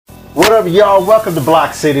What up, y'all? Welcome to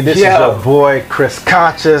Bloc City. This is your boy, Chris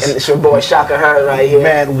Conscious. And it's your boy, Shaka Hurd, right here.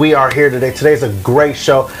 Man, we are here today. Today's a great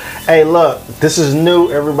show. Hey, look, this is new,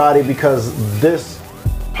 everybody, because this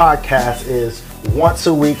podcast is once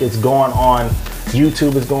a week. It's going on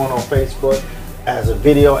YouTube. It's going on Facebook as a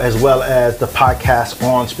video, as well as the podcast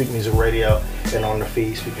on Speak Music Radio and on the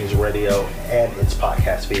feed, Speak Music Radio, and its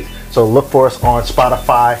podcast feeds. So look for us on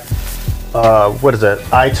Spotify, what is that,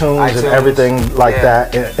 iTunes and everything like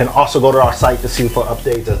that, and also go to our site to see for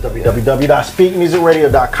updates at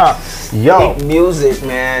www.speakmusicradio.com. Yo, Speak music,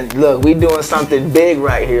 man. Look, we doing something big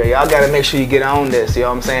right here. Y'all gotta make sure you get on this. You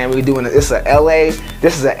know what I'm saying? We doing it. This is a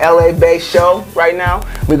LA based show right now.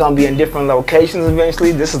 We're gonna be in different locations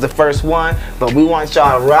eventually. This is the first one, but we want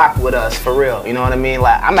y'all to rock with us for real. You know what I mean?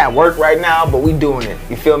 Like, I'm at work right now, but we doing it.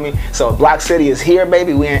 You feel me? So Bloc City is here,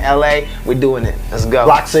 baby. We in LA. We doing it. Let's go.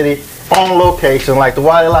 Bloc City. On location, like the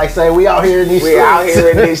Wiley like say, we out here in these streets. We out here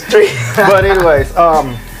in these streets. But anyways,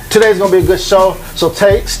 today's gonna be a good show. So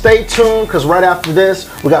stay tuned, because right after this,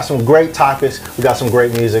 we got some great topics, we got some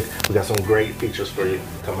great music, we got some great features for you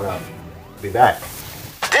coming up. Be back.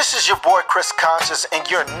 This is your boy Chris Conscious, and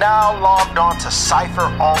you're now logged on to Cypher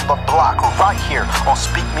on the Block right here on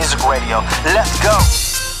Speak Music Radio. Let's go.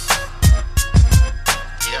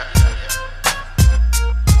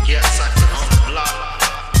 Yeah, Cypher on the Block.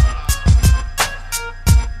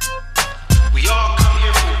 We all come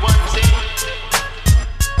here for one thing.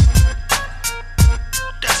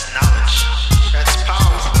 That's knowledge. That's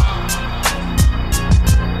power.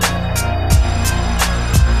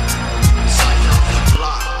 Cypher on the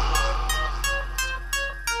Block.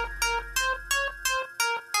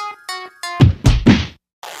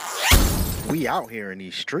 We out here in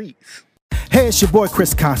these streets. Hey, it's your boy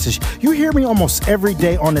Chris Conscious. You hear me almost every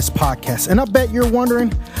day on this podcast, and I bet you're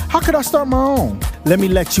wondering, how could I start my own? Let me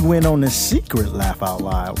let you in on this secret, laugh out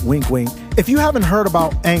loud, wink wink. If you haven't heard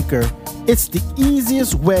about Anchor, it's the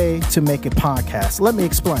easiest way to make a podcast. Let me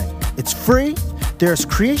explain. It's free. There's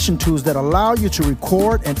creation tools that allow you to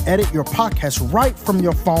record and edit your podcast right from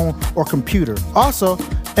your phone or computer. Also,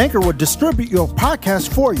 Anchor will distribute your podcast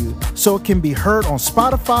for you so it can be heard on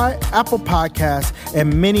Spotify, Apple Podcasts,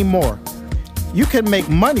 and many more. You can make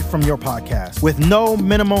money from your podcast with no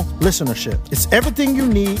minimal listenership. It's everything you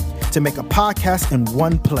need to make a podcast in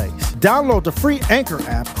one place. Download the free Anchor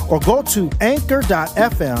app or go to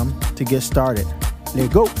anchor.fm to get started. Let's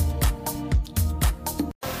go.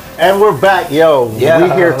 And we're back, yo.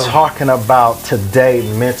 We're here talking about today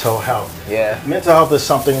mental health. Yeah. Mental health is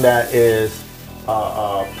something that is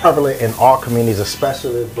prevalent in all communities,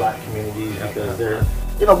 especially Black communities, because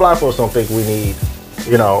Black folks don't think we need,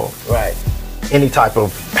 any type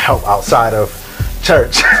of help outside of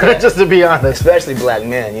church, just to be honest. Especially Black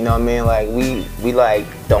men, you know what I mean? Like, we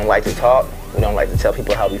don't like to talk. We don't like to tell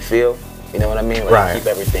people how we feel. You know what I mean? Like, keep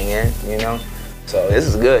everything in, So this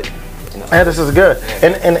is good. Yeah, this is good.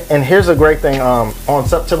 And here's a great thing. On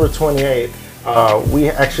September 28th, we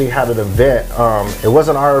actually had an event. It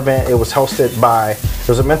wasn't our event. It was hosted by, it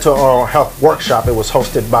was a mental health workshop. It was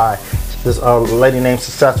hosted by this lady named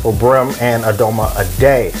Successful Brim and Adoma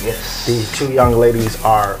Ade. Yes. These two young ladies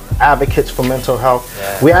are advocates for mental health.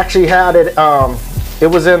 Yeah. We actually had it, it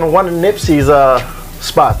was in one of Nipsey's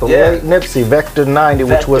spots, the late Nipsey, Vector 90,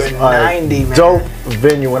 which was a dope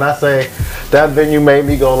venue. When I say that venue made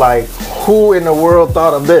me go like, who in the world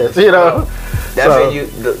thought of this, That venue,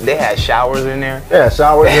 they had showers in there. Yeah,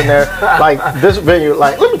 showers in there. Like this venue,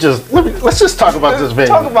 like let's just talk about this venue.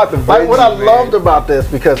 Talk about the venue. Like what I loved about this,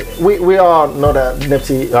 because we all know that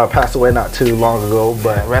Nipsey passed away not too long ago,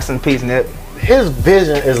 but rest in peace, Nip. His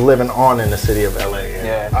vision is living on in the city of LA.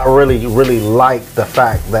 And I really, really like the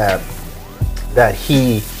fact that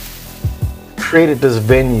he created this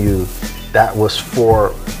venue that was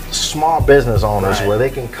for small business owners, where they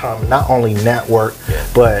can come not only network,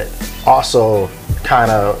 but also kind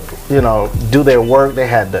of do their work. They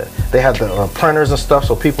had the printers and stuff,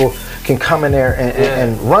 so people can come in there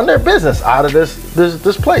and run their business out of this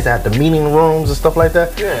place. They had the meeting rooms and stuff like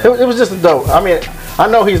that. It was just dope. I mean, I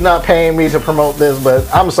know he's not paying me to promote this, but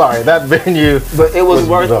I'm sorry, that venue. But it was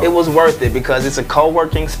worth it because it's a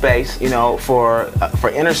co-working space, for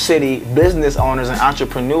inner city business owners and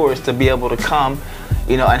entrepreneurs to be able to come,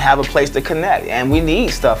 and have a place to connect. And we need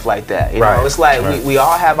stuff like that. It's like we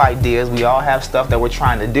all have ideas, we all have stuff that we're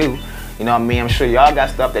trying to do. I'm sure y'all got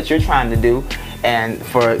stuff that you're trying to do. And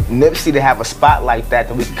for Nipsey to have a spot like that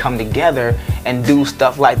we can come together and do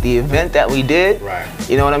stuff like the event that we did,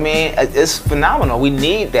 you know what I mean? It's phenomenal. We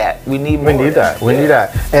need that. We need more. We need that. We need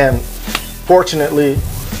that. And fortunately,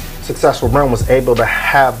 Successful Brand was able to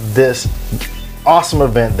have this awesome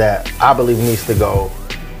event that I believe needs to go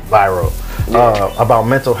viral about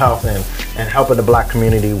mental health and helping the Black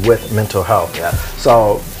community with mental health. Yeah.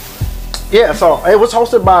 So it was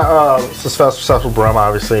hosted by Successful Brum,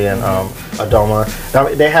 obviously, and Adoma. I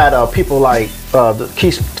mean, they had people like the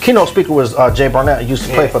keynote speaker was Jay Barnett, who used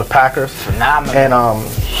to play for the Packers. Phenomenal. And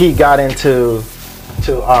he got into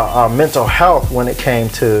mental health when it came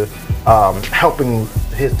to helping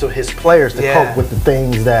his players to cope with the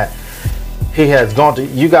things that he has gone through.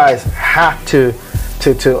 You guys have to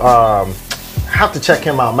check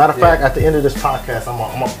him out. Matter of fact, at the end of this podcast, I'm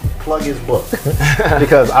gonna plug his book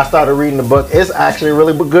because I started reading the book. It's actually a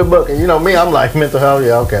really good book, and you know me, I'm like mental health,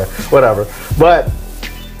 yeah, okay, whatever. But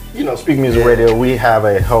you know, Speak Music Radio, we have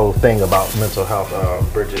a whole thing about mental health.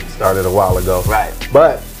 Bridget started a while ago, right?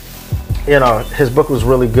 But you know, his book was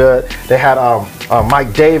really good. They had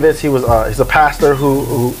Mike Davis. He's a pastor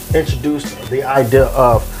who introduced the idea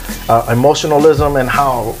of emotionalism and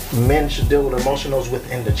how men should deal with emotionals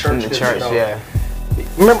within the church. In the church, you know,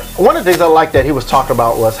 Remember, one of the things I liked that he was talking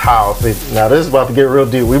about was how, now this is about to get real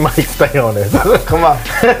deep, we might stay on this. Come on.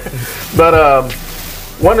 But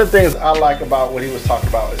one of the things I like about what he was talking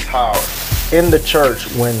about is how in the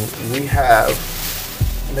church, when we have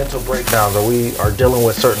mental breakdowns or we are dealing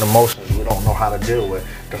with certain emotions we don't know how to deal with,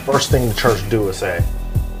 the first thing the church do is say,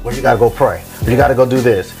 well, you got to go pray. You got to go do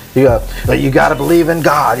this. You got to believe in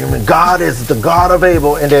God. You mean God is the God of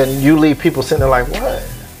able, and then you leave people sitting there like, what?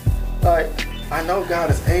 Like, I know God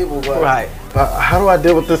is able, but how do I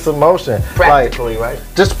deal with this emotion? Practically, like,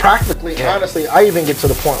 right? Just practically, honestly, I even get to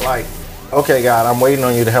the point like, okay, God, I'm waiting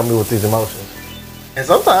on you to help me with these emotions. And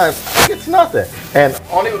sometimes it's nothing. And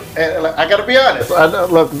I gotta be honest. I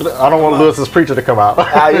don't want Lewis's preacher to come out.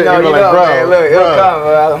 You know, man, look, it'll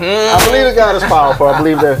come. I believe that God is powerful. I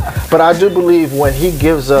believe that, but I do believe when He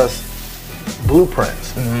gives us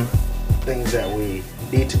blueprints, things that we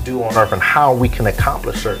need to do on earth and how we can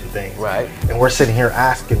accomplish certain things. Right. And we're sitting here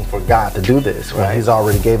asking for God to do this. Right. He's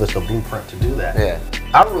already gave us a blueprint to do that. Yeah.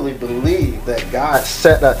 I really believe that God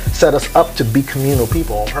set us up to be communal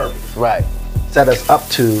people on purpose. Right. Set us up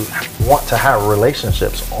to want to have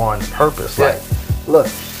relationships on purpose. Yeah. Like, look,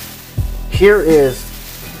 here is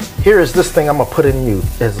this thing I'm gonna put in you.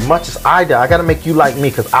 As much as I gotta make you like me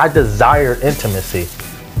because I desire intimacy.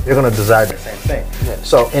 You're gonna desire the same thing. Yeah.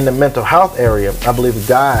 So in the mental health area, I believe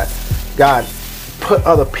God put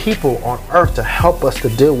other people on earth to help us to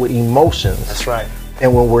deal with emotions. That's right.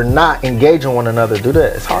 And when we're not engaging one another to do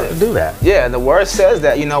that, it's hard to do that. Yeah, and the word says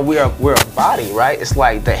that, you know, we're a body, right? It's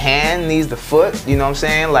like the hand needs the foot, you know what I'm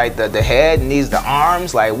saying? Like the head needs the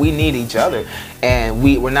arms, like we need each other. And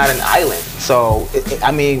we're not an island. So,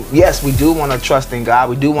 I mean, yes, we do want to trust in God.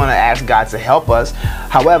 We do want to ask God to help us.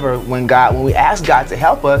 However, when we ask God to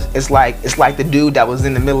help us, it's like the dude that was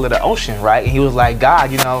in the middle of the ocean, right? And he was like,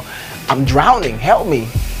 God, you know, I'm drowning, help me.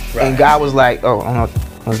 Right. And God was like, oh, I don't know.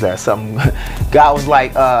 What's that? Something. God was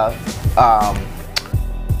like,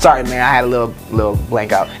 sorry, man, I had a little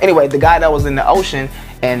blank out. Anyway, the guy that was in the ocean,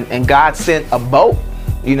 and God sent a boat,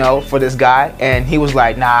 you know, for this guy, and he was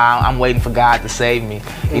like, nah, I'm waiting for God to save me,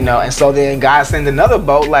 you know. And so then God sent another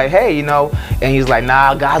boat, like, hey, you know, and he's like,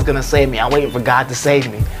 nah, God's gonna save me. I'm waiting for God to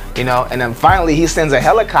save me, you know. And then finally he sends a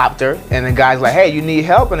helicopter, and the guy's like, hey, you need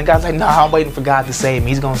help? And the guy's like, nah, I'm waiting for God to save me.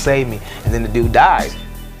 He's gonna save me. And then the dude dies.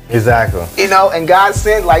 Exactly. You know, and God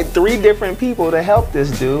sent like 3 different people to help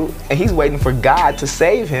this dude, and he's waiting for God to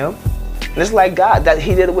save him. And it's like God, that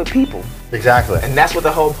He did it with people. Exactly. And that's what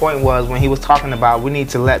the whole point was when He was talking about we need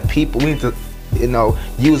to let people, we need to, you know,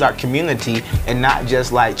 use our community and not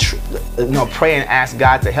just like, you know, pray and ask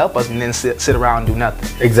God to help us and then sit around and do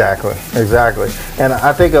nothing. Exactly. And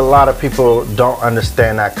I think a lot of people don't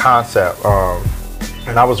understand that concept.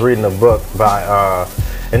 And I was reading a book by,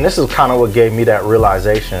 and this is kind of what gave me that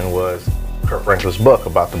realization was Kurt Franklin's book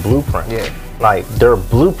about the blueprint. Yeah. Like, they're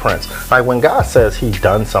blueprints. Like, when God says He's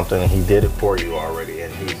done something and He did it for you already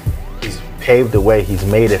and He's paved the way, He's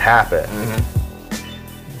made it happen,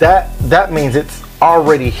 that means it's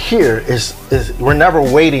already here. We're never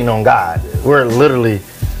waiting on God. We're literally,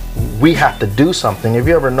 we have to do something. If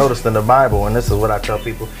you ever noticed in the Bible, and this is what I tell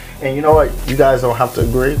people, and you know what, you guys don't have to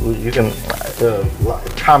agree. You can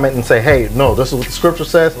comment and say, hey, no, this is what the scripture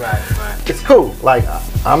says. Right. It's cool. Like,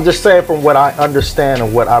 I'm just saying from what I understand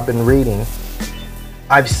and what I've been reading,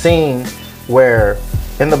 I've seen where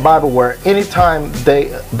in the Bible where anytime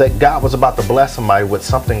that God was about to bless somebody with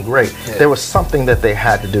something great, there was something that they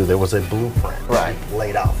had to do. There was a blueprint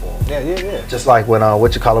laid out for them. Yeah. Just like when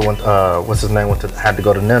what's his name had to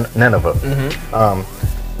go to Nineveh.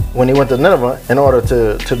 when he went to Nineveh in order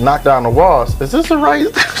to knock down the walls. Is this the right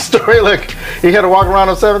story? Like, he had to walk around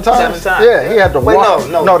them 7 times? 7 times. Yeah, he had to walk.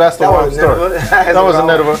 No, that's the wrong story. That was in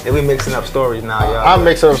Nineveh. And we mixing up stories now, y'all. I'm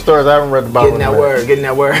mixing up stories. I haven't read the Bible. Getting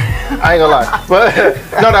that word. I ain't gonna lie. But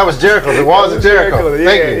no, that was Jericho. The walls of Jericho.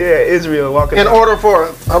 Thank you. Yeah, Israel walking. In order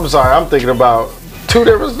for, I'm sorry, I'm thinking about 2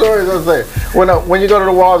 different stories. I was saying, when you go to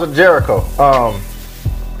the walls of Jericho,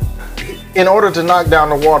 in order to knock down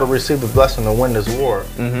the wall to receive the blessing to win this war,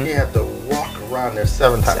 he had to walk around there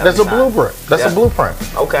 7 times. That's a blueprint. That's a blueprint.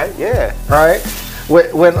 Okay, yeah. Right?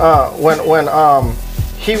 When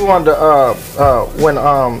he wanted to, when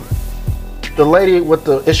the lady with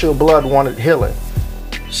the issue of blood wanted healing,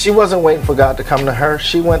 she wasn't waiting for God to come to her.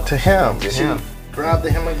 She went to him. She grabbed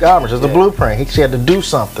the hem of garments. It's a blueprint. She had to do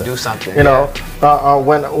something. You know,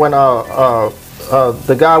 when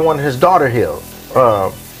the guy wanted his daughter healed,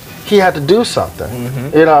 he had to do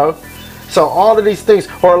something. You know, so all of these things,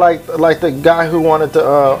 or like the guy who wanted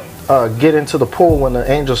to get into the pool when the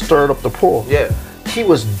angel stirred up the pool. Yeah. He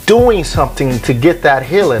was doing something to get that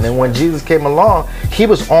healing, and when Jesus came along, he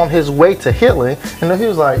was on his way to healing, and then he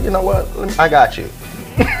was like, you know what, I got you.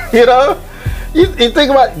 You know, you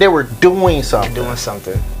think about it, they were doing something.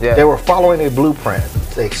 Yeah. They were following a blueprint.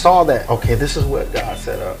 They saw that, okay, this is what God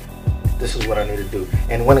set up. This is what I need to do.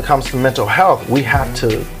 And when it comes to mental health, we have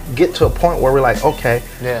to get to a point where we're like, okay,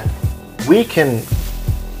 we can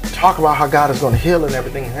talk about how God is going to heal and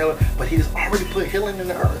everything, but he's already put healing in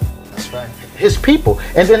the earth. That's right. His people.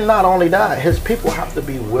 And then not only that, his people have to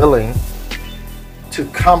be willing to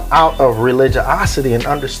come out of religiosity and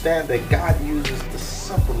understand that God uses the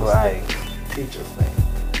simplest things to teach us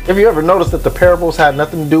things. Have you ever noticed that the parables had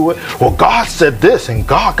nothing to do with, well, God said this, and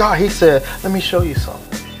God, he said, let me show you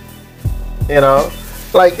something. You know,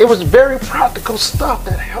 like, it was very practical stuff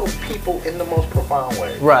that helped people in the most profound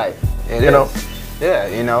way. Right. It is. Yeah,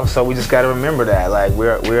 you know, so we just got to remember that, like,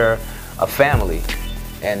 we're a family.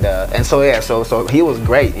 And so yeah, so he was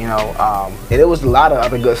great, you know. And it was a lot of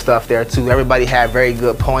other good stuff there too. Everybody had very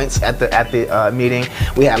good points at the meeting.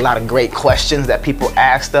 We had a lot of great questions that people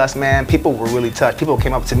asked us. Man, people were really touched. People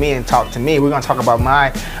came up to me and talked to me. We're gonna talk about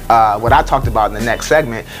my what I talked about in the next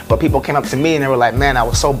segment. But people came up to me and they were like, "Man, I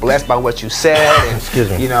was so blessed by what you said, and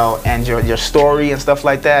you know, and your story and stuff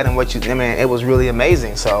like that, and what you. I mean, it was really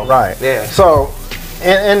amazing." So yeah. So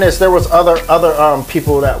in this, there was other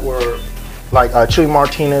people that were. Like Chuy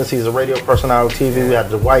Martinez, he's a radio personality on TV. We had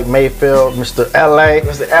Dwight Mayfield, Mr. LA.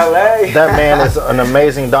 Mr. LA. That man is an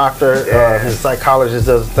amazing doctor. His psychologist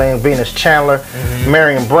does his thing. Venus Chandler,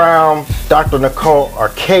 Marion Brown, Dr. Nicole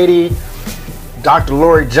Arcady, Dr.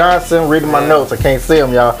 Lori Johnson. Reading my notes, I can't see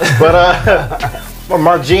them, y'all. But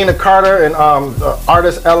Margina Carter and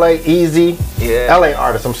artist LA Easy. LA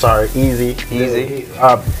artist, I'm sorry, Easy.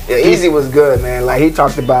 Easy was good, man. Like, he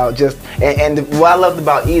talked about just and what I loved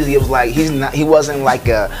about Easy, it was like he wasn't like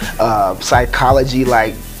a psychology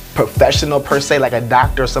like professional per se, like a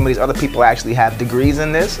doctor. Some of these other people actually have degrees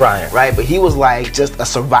in this, right? But he was like just a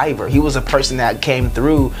survivor. He was a person that came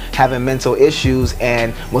through having mental issues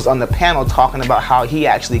and was on the panel talking about how he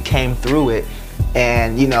actually came through it.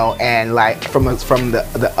 And you know, and like from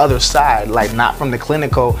the other side, like not from the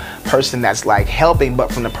clinical person that's like helping,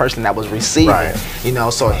 but from the person that was receiving. You know,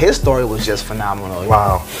 so his story was just phenomenal.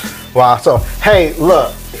 Wow. So hey,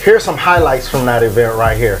 look, here's some highlights from that event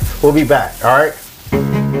right here. We'll be back. All right.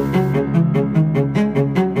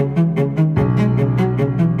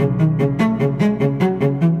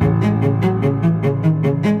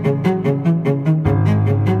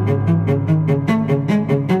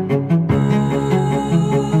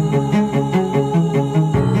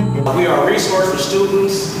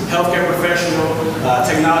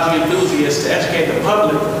 Technology enthusiasts to educate the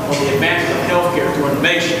public on the advantage of healthcare through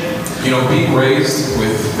innovation. You know, being raised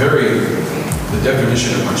with the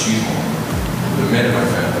definition of machismo, the men in my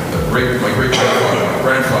family, my great grandfather, my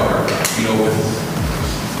grandfather, you know, with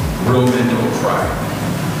real men don't cry,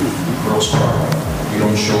 girls cry, you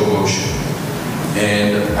don't show emotion.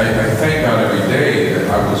 And I thank God every day that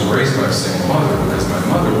I was raised by a single mother, because my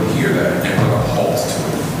mother would hear that and put a halt to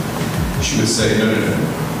it. She would say, no,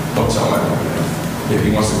 don't tell my baby that. If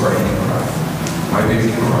he wants to cry, he can cry. My baby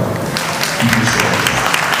can cry. You can show him.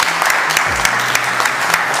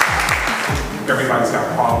 Everybody's got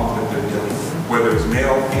problems that they're dealing with, whether it's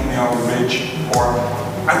male, female, rich, poor.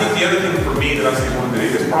 I think the other thing for me that I say is one of the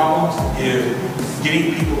biggest problems is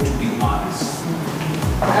getting people to be honest.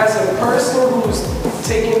 As a person who's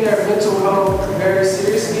taking their mental health very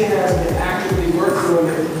seriously and has been actively working on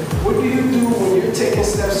it, what do you do when you're taking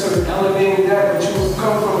steps sort of elevating that, but you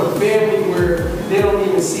come from a family where they don't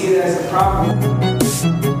even see it as a problem?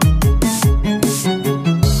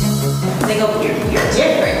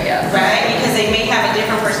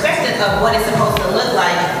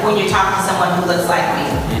 when you're talking to someone who looks like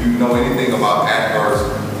me. If you know anything about adverse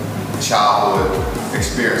childhood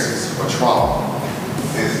experiences or trauma,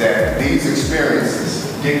 is that these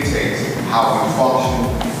experiences dictate how we function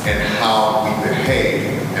and how we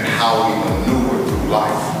behave and how we maneuver through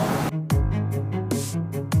life.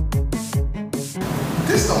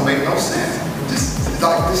 This don't make no sense.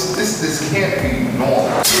 This can't be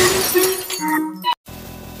normal.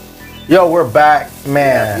 Yo, we're back,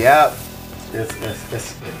 man. Yep.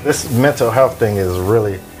 This mental health thing is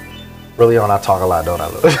really on. I talk a lot, don't I?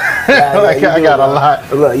 Look? Yeah, like, I got a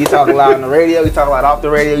lot. Look, you talk a lot on the radio, you talk a lot off the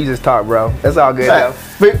radio, you just talk, bro. That's all good, though.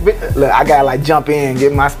 Look, I gotta like jump in,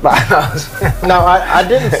 get my spot. No, I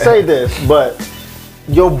didn't say this, but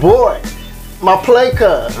your boy, my play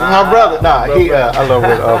cuz, my brother. Nah, I love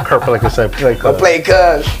what Kurt Pelican said, play cuz. Play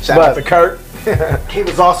cuz. Shout out to Kurt. He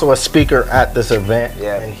was also a speaker at this event,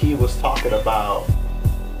 and he was talking about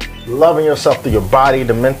loving yourself through your body,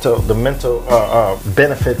 the mental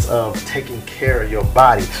benefits of taking care of your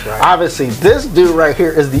body. Right. Obviously, this dude right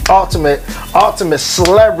here is the ultimate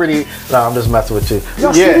celebrity. No, I'm just messing with you.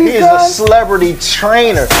 Yeah, he's a celebrity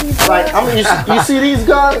trainer. Like, I mean, you see these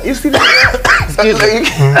guys? You see these guys? Excuse me.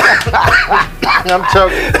 I'm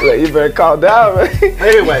joking. Look, you better calm down, man.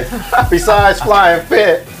 Anyway, besides flying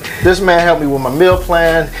fit, this man helped me with my meal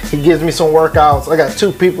plan. He gives me some workouts. I got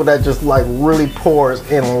 2 people that just like really pours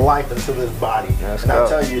in life into this body. And I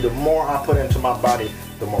tell you, the more I put into my body,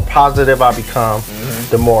 the more positive I become,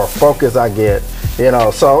 the more focus I get. You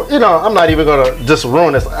know, so I'm not even gonna just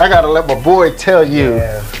ruin this. I gotta let my boy tell you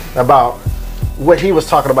about what he was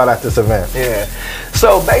talking about at this event. Yeah.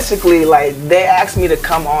 So basically, like, they asked me to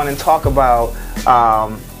come on and talk about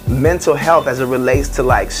mental health as it relates to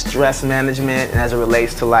like stress management and as it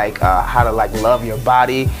relates to like how to like love your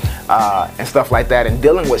body and stuff like that, and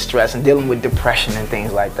dealing with stress and dealing with depression and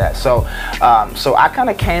things like that. So so I kind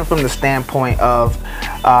of came from the standpoint of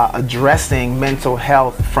addressing mental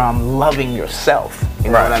health from loving yourself. You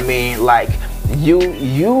know what I mean? Like,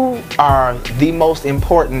 you are the most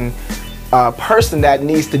important person that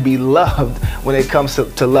needs to be loved when it comes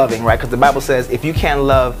to loving, right? Because the Bible says if you can't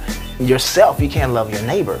love yourself, you can't love your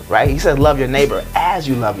neighbor, right? He says love your neighbor as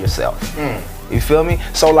you love yourself. You feel me?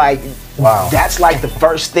 So like, that's like the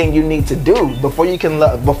first thing you need to do before you can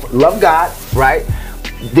love God, right?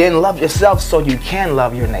 Then love yourself so you can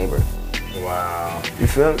love your neighbor. Wow. You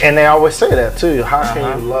feel me? And they always say that too. How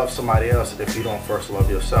can you love somebody else if you don't first love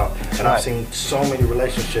yourself? And I've seen so many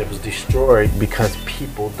relationships destroyed because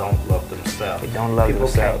people don't love themselves. They don't love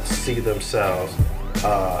themselves. People can't see themselves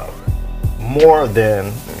more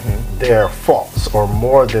than their faults, or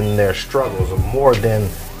more than their struggles, or more than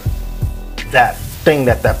that thing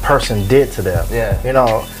that person did to them. Yeah. You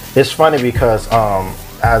know, it's funny because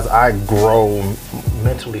as I grow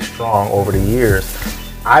mentally strong over the years,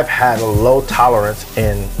 I've had a low tolerance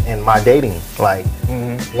in my dating. Like,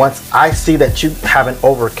 once I see that you haven't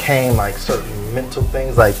overcame like certain mental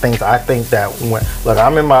things, like things I think that look,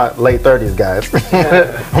 I'm in my late 30s, guys.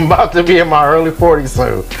 I'm about to be in my early 40s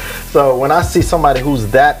soon. So when I see somebody who's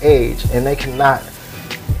that age and they cannot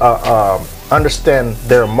understand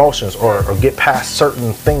their emotions or get past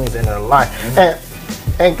certain things in their life,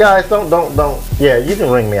 and guys, don't, yeah, you can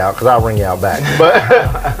ring me out because I'll ring you out back.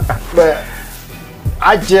 But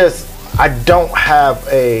I don't have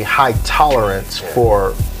a high tolerance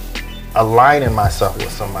for aligning myself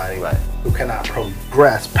with somebody who cannot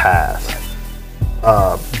progress past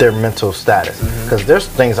their mental status. Because there's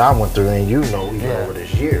things I went through, and even over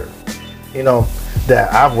this year,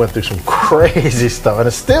 that I've went through some crazy stuff, and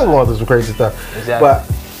I'm still going through some crazy stuff. Exactly. But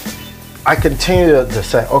I continue to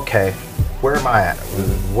say, okay, where am I at?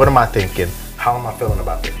 What am I thinking? How am I feeling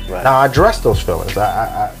about this? Now I address those feelings.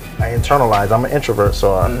 I internalize. I'm an introvert,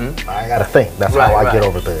 so I gotta think. That's how I get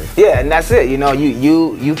over things. Yeah, and that's it.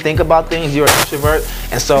 You think about things. You're an introvert,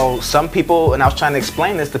 and so some people. And I was trying to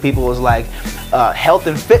explain this to people. Was like, health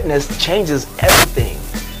and fitness changes everything.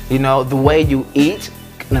 The way you eat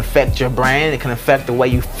can affect your brain. It can affect the way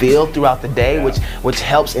you feel throughout the day, which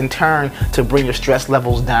helps in turn to bring your stress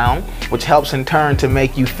levels down, which helps in turn to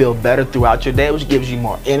make you feel better throughout your day, which gives you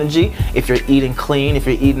more energy if you're eating clean, if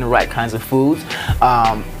you're eating the right kinds of foods.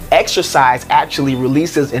 Exercise actually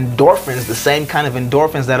releases endorphins, the same kind of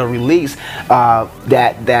endorphins that'll release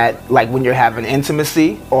that like when you're having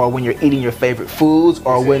intimacy, or when you're eating your favorite foods,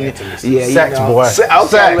 or when sex, boy.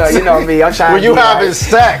 Okay, look, you know me. I'm trying. When you having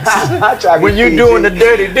sex, when you doing the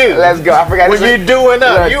dirty do. Let's go. I forgot. When you doing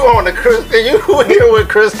up, you on the Chris, you here with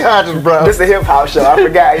Chris Conscious, bro. This is a hip hop show. I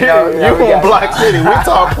forgot. You on Block City. We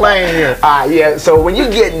talk playing here. Yeah. So when you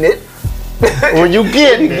getting it, When you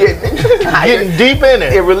getting deep in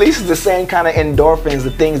it. It releases the same kind of endorphins,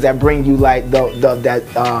 the things that bring you like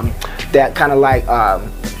that kind of like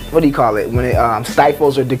what do you call it, when it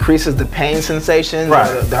stifles or decreases the pain sensations,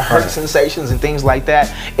 or the hurt sensations and things like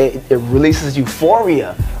that. It releases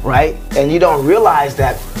euphoria, right? And you don't realize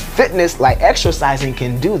that fitness, like exercising,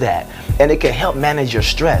 can do that, and it can help manage your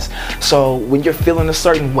stress. So when you're feeling a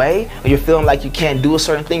certain way, or you're feeling like you can't do a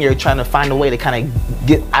certain thing, you're trying to find a way to kind of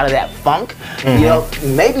get out of that funk, you know,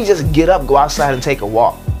 maybe just get up, go outside and take a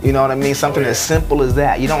walk. You know what I mean? Something as simple as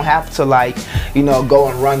that. You don't have to, like, you know, go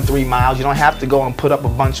and run 3 miles. You don't have to go and put up a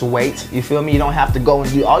bunch of weights. You feel me? You don't have to go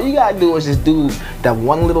and do, all you gotta do is just do that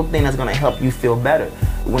one little thing that's gonna help you feel better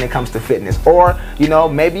when it comes to fitness. Or, you know,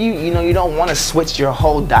 maybe you know, you don't want to switch your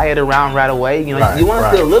whole diet around right away. You know, you want to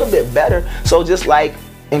feel a little bit better. So just like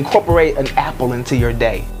incorporate an apple into your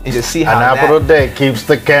day and just see how an apple a day keeps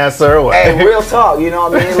the cancer away. Hey, real talk, you know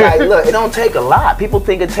what I mean? Like, look, it don't take a lot. People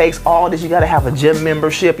think it takes all this. You gotta have a gym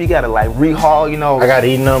membership. You gotta like rehaul, you know. I gotta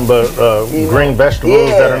eat nothing but green vegetables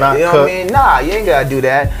that are not you know cooked. What I mean? Nah, you ain't gotta do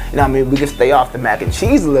that. You know what I mean? We can stay off the mac and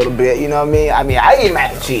cheese a little bit. You know what I mean? I eat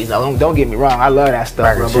mac and cheese. No, don't get me wrong. I love that stuff.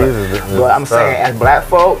 Mac and cheese but I'm saying, as black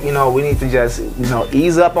folk, you know, we need to just, you know,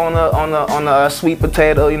 ease up on the sweet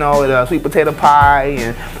potato, you know, the sweet potato pie,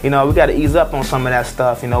 and you know, we gotta ease up on some of that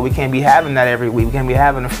stuff. You know, we can't be having that every week. We can't be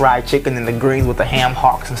having the fried chicken and the greens with the ham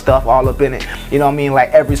hocks and stuff all up in it. You know what I mean?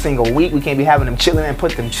 Like every single week, we can't be having them chitlins, and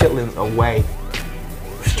put them chitlins away.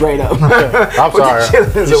 Straight up. I'm sorry.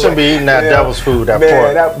 You shouldn't be eating that devil's food, that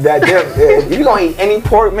pork. If you're gonna eat any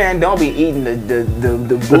pork, man, don't be eating the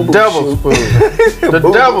devil's food. The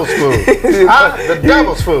devil's food. The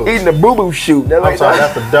devil's food. Eating the boo-boo shoot. I'm sorry,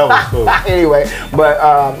 that's the devil's food. Anyway,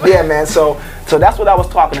 but yeah, man. So that's what I was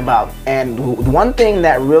talking about. And one thing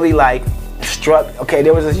that really like struck, okay,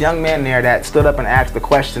 there was this young man there that stood up and asked the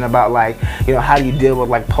question about, like, you know, how do you deal with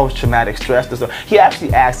like post-traumatic stress disorder. He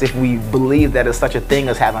actually asked if we believe that there's such a thing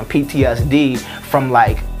as having PTSD from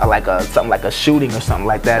something like a shooting or something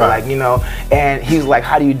like that, like, you know. And he's like,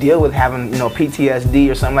 how do you deal with having, you know, PTSD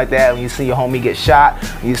or something like that when you see your homie get shot,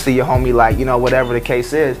 when you see your homie, like, you know, whatever the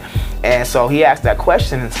case is. And so he asked that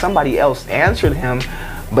question, and somebody else answered him.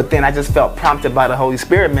 But then I just felt prompted by the Holy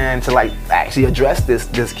Spirit, man, to like actually address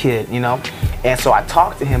this kid, you know. And so I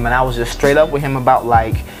talked to him, and I was just straight up with him about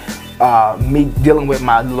like me dealing with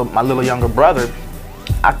my little younger brother.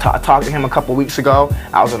 I talked to him a couple weeks ago.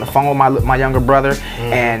 I was on the phone with my younger brother,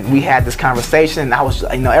 and we had this conversation. And I was,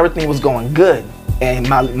 you know, everything was going good. And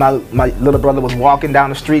my little brother was walking down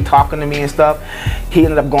the street talking to me and stuff. He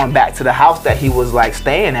ended up going back to the house that he was like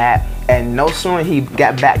staying at, and no sooner he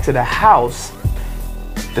got back to the house,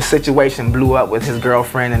 the situation blew up with his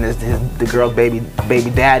girlfriend and the girl's baby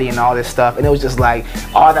daddy and all this stuff. And it was just like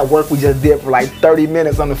all that work we just did for like 30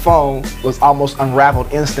 minutes on the phone was almost unraveled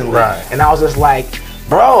instantly. And I was just like,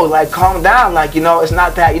 bro, like, calm down. Like, you know, it's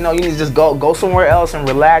not that, you know, you need to just go somewhere else and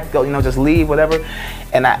relax, go, you know, just leave, whatever.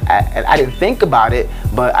 And I didn't think about it,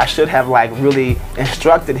 but I should have like really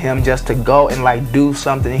instructed him just to go and like do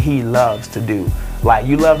something he loves to do. Like,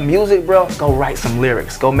 you love music, bro, go write some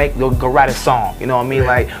lyrics, go write a song, you know what I mean?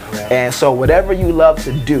 Like, and so whatever you love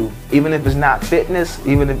to do, even if it's not fitness,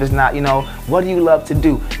 even if it's not, you know, what do you love to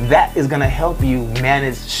do? That is gonna help you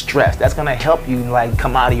manage stress. That's gonna help you like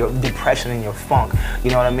come out of your depression and your funk,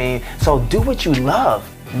 you know what I mean? So do what you love.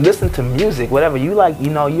 Listen to music, whatever you like.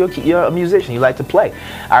 You know, you're a musician, you like to play.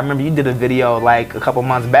 I remember you did a video like a couple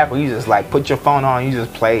months back where you just like put your phone on, you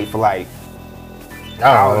just played for like,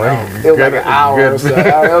 I don't know. It was like an hour or so. It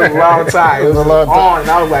was a long time. It was on, and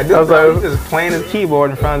I was like, this guy just playing his keyboard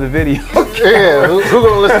in front of the video. Yeah, who's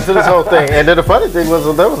gonna listen to this whole thing? And then the funny thing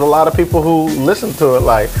was, there was a lot of people who listened to it,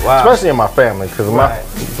 like, especially in my family, because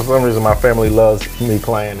for some reason my family loves me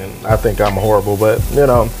playing, and I think I'm horrible, but you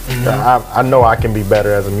know, I know I can be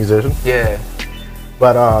better as a musician. Yeah.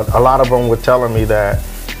 But a lot of them were telling me that,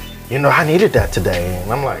 you know, I needed that today,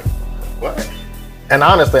 and I'm like, what? And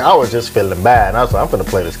honestly, I was just feeling bad. And I was like, I'm gonna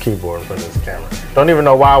play this keyboard in front of this camera. Don't even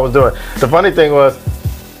know why I was doing it. The funny thing was,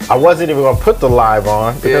 I wasn't even gonna put the live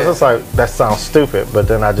on because it's like, that sounds stupid, but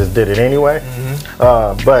then I just did it anyway.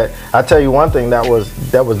 But I tell you one thing, that was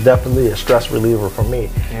definitely a stress reliever for me.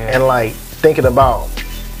 And like thinking about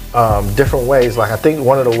different ways, like I think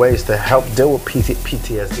one of the ways to help deal with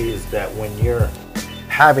PTSD is that when you're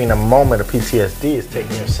having a moment of PTSD is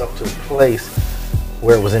taking yourself to a place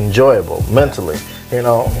where it was enjoyable mentally, you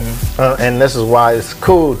know. And this is why it's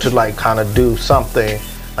cool to like kind of do something,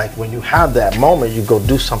 like when you have that moment, you go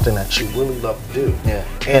do something that you really love to do.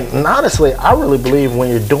 And honestly, I really believe when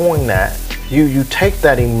you're doing that, you take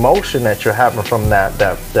that emotion that you're having from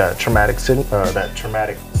that traumatic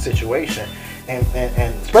situation. And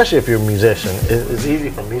especially if you're a musician, it's easy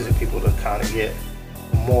for music people to kind of get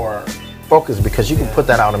more focused because you can put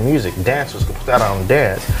that out in music. Dancers can put that out in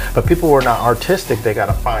dance. But people who are not artistic, they got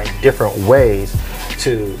to find different ways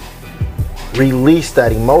to release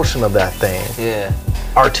that emotion of that thing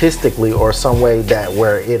artistically, or some way that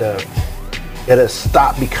where it'll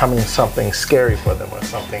stop becoming something scary for them or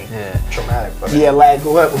something traumatic for them. Yeah, like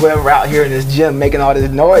whoever out here in this gym making all this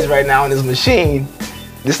noise right now in this machine,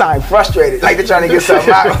 they sound frustrated, like they're trying to get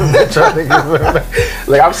something out.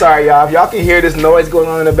 Like, I'm sorry, y'all. If y'all can hear this noise going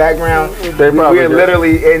on in the background, we're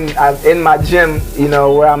literally in my gym, you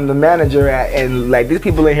know, where I'm the manager at, and like these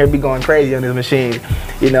people in here be going crazy on this machine.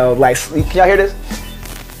 You know, like, can y'all hear this?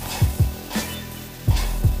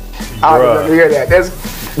 I don't know if you hear that.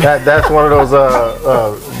 That's one of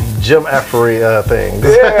those gym effery things.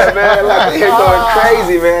 Yeah, man, like they're going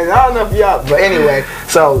crazy, man. I don't know if y'all, but anyway.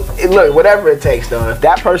 So look, whatever it takes, though. If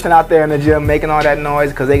that person out there in the gym making all that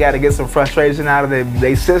noise because they got to get some frustration out of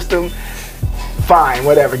their system, fine,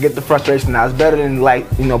 whatever. Get the frustration out. It's better than, like,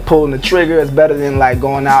 you know, pulling the trigger. It's better than like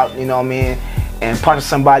going out, you know what I mean, and punching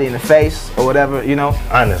somebody in the face or whatever, you know.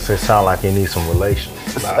 Honestly, it sounds like you need some relations.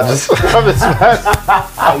 I'm just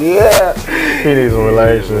yeah, he needs some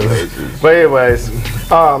relations. But anyways,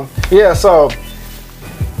 yeah. So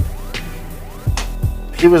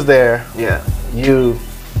he was there. Yeah. You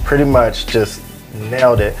pretty much just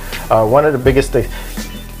nailed it. One of the biggest things.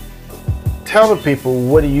 Tell the people,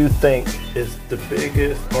 what do you think is the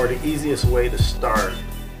biggest or the easiest way to start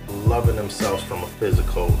loving themselves from a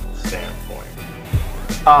physical standpoint?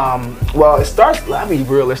 Well, it starts, I'll be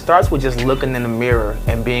real, it starts with just looking in the mirror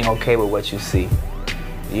and being okay with what you see.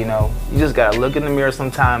 You know, you just gotta look in the mirror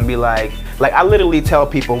sometime and be like I literally tell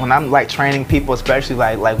people when I'm like training people, especially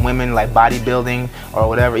like women, like bodybuilding or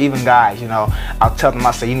whatever, even guys, you know, I'll tell them,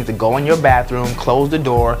 I say, you need to go in your bathroom, close the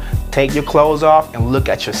door, take your clothes off and look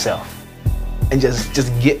at yourself and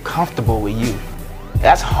just get comfortable with you.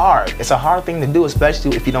 That's hard. It's a hard thing to do,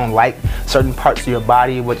 especially if you don't like certain parts of your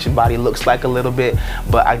body, what your body looks like a little bit.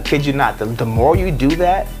 But I kid you not, the more you do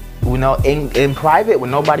that, you know, in private with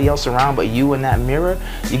nobody else around but you in that mirror,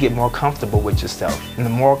 you get more comfortable with yourself. And the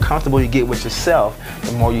more comfortable you get with yourself,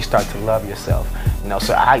 the more you start to love yourself. You know,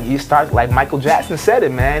 so you start, like Michael Jackson said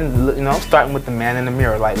it, man, you know, starting with the man in the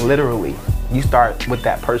mirror, like literally. You start with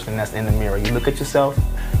that person that's in the mirror. You look at yourself,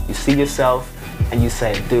 you see yourself, and you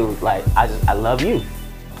say, dude, like, I love you.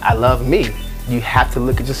 I love me. You have to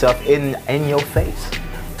look at yourself in your face.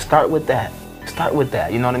 Start with that. Start with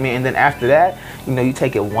that, you know what I mean? And then after that, you know, you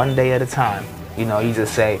take it one day at a time. You know, you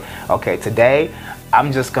just say, okay, today,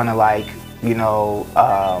 I'm just gonna like,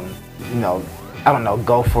 I don't know,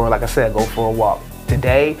 go for, like I said, go for a walk.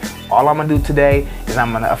 Today, all I'm gonna do today is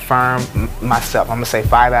I'm gonna affirm myself. I'm gonna say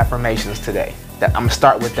 5 affirmations today. I'm gonna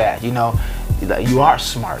start with that, you know. You are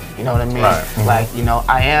smart, you know what I mean? Right. Mm-hmm. Like, you know,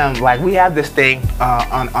 I am, like, we have this thing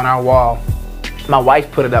on our wall. My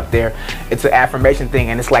wife put it up there. It's an affirmation thing,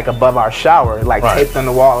 and it's like above our shower, like taped on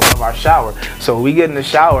the wall above our shower. So we get in the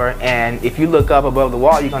shower, and if you look up above the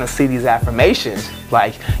wall, you're gonna see these affirmations.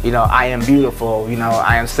 Like, you know, I am beautiful, you know,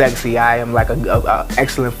 I am sexy, I am like a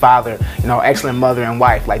excellent father, you know, excellent mother and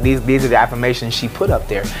wife. Like, these are the affirmations she put up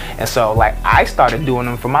there. And so, like, I started doing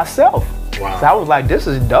them for myself. Wow. So I was like, this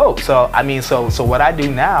is dope. So I mean, so what I do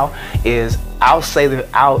now is I'll say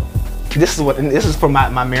this is for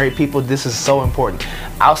my married people. This is so important.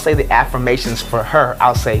 I'll say the affirmations for her.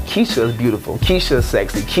 I'll say Keisha is beautiful, Keisha is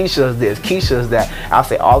sexy, Keisha is this, Keisha is that. I'll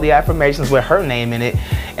say all the affirmations with her name in it,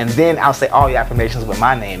 and then I'll say all the affirmations with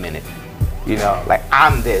my name in it. You know, like,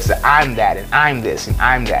 I'm this, I'm that, and I'm this, and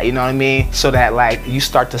I'm that, you know what I mean? So that, like, you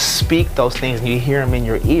start to speak those things and you hear them in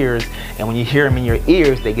your ears, and when you hear them in your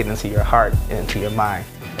ears, they get into your heart and into your mind,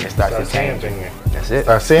 and it starts to change. That's it.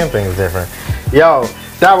 Start seeing things different. Yo,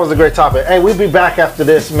 that was a great topic. Hey, we'll be back after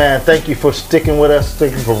this, man. Thank you for sticking with us.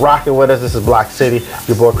 Thank you for rocking with us. This is Bloc City.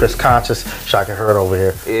 Your boy Chris Conscious, Shaka Heard over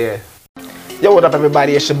here. Yeah. Yo, what up,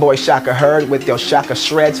 everybody? It's your boy Shaka Heard with your Shaka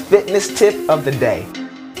Shreds fitness tip of the day.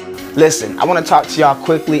 Listen, I want to talk to y'all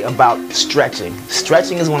quickly about stretching.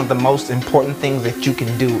 Stretching is one of the most important things that you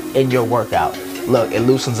can do in your workout. Look, it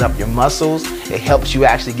loosens up your muscles. It helps you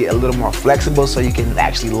actually get a little more flexible so you can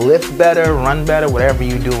actually lift better, run better, whatever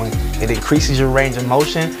you're doing. It increases your range of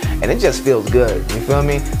motion, and it just feels good. You feel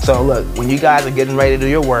me? So look, when you guys are getting ready to do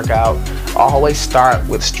your workout, always start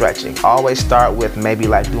with stretching. Always start with maybe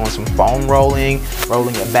like doing some foam rolling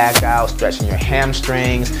your back out, stretching your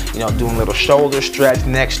hamstrings, you know, doing a little shoulder stretch,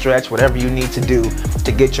 neck stretch, whatever you need to do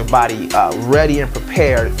to get your body ready and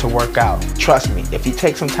prepared to work out. Trust me, if you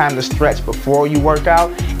take some time to stretch before you work out,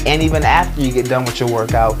 And even after you get done with your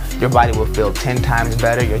workout, your body will feel 10 times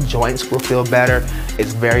better. Your joints will feel better.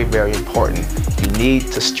 It's very, very important. You need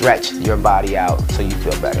to stretch your body out so you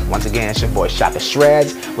feel better. Once again, it's your boy Shaka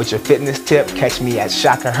Shreds with your fitness tip. Catch me at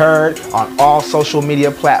Shaka Herd on all social media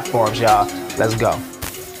platforms, y'all. Let's go.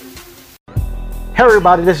 Hey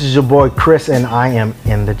everybody, this is your boy Chris and I am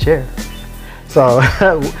in the chair. So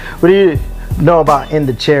what do you know about in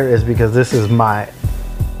the chair is because this is my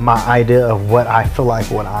idea of what I feel like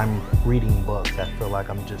when I'm reading books. I feel like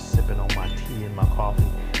I'm just sipping on my tea and my coffee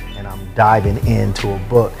and I'm diving into a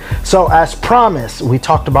book. So as promised, we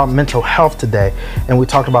talked about mental health today, and we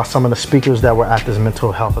talked about some of the speakers that were at this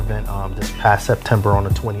mental health event this past September on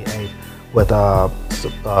the 28th with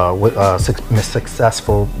Miss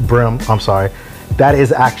Successful Brim. I'm sorry. That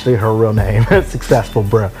is actually her real name, Successful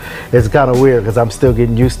Brim. It's kind of weird because I'm still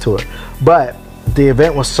getting used to it. But the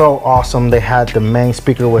event was so awesome. They had the main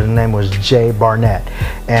speaker, his name was Jay Barnett.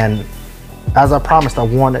 And as I promised, I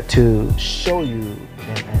wanted to show you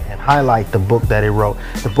and highlight the book that he wrote.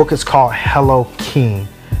 The book is called Hello King.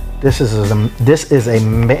 This is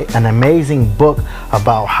an amazing book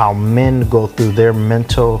about how men go through their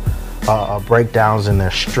mental breakdowns and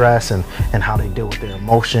their stress and how they deal with their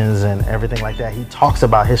emotions and everything like that. He talks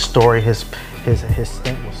about his story, his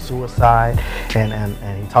stint with suicide,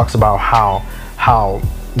 and he talks about how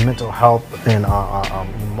mental health and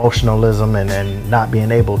emotionalism and not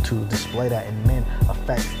being able to display that in men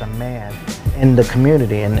affects the man in the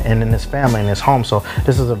community and in his family and his home. So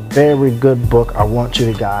this is a very good book. I want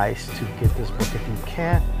you guys to get this book if you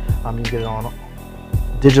can. You get it on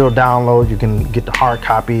digital download. You can get the hard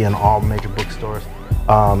copy in all major bookstores.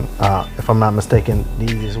 If I'm not mistaken, the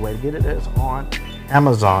easiest way to get it is on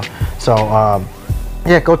Amazon. So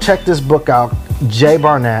yeah, go check this book out. Jay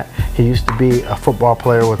Barnett. He used to be a football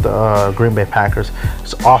player with the Green Bay Packers.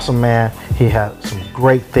 He's an awesome man. He had some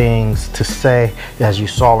great things to say, as you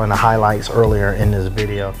saw in the highlights earlier in this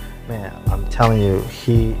video. Man, I'm telling you,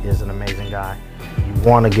 he is an amazing guy. You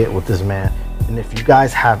want to get with this man. And if you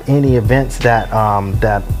guys have any events that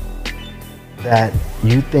that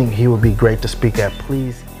you think he would be great to speak at,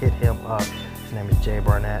 please hit him up. His name is Jay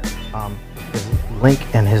Barnett. His link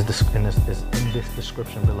in is in this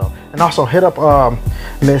description below. And also hit up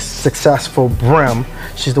Miss Successful Brim.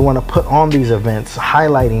 She's the one to put on these events,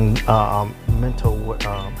 highlighting mental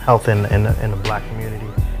health in the Black community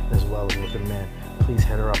as well as with the men. Please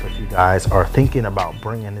hit her up if you guys are thinking about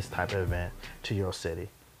bringing this type of event to your city.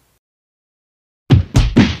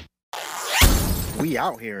 We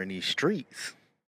out here in these streets.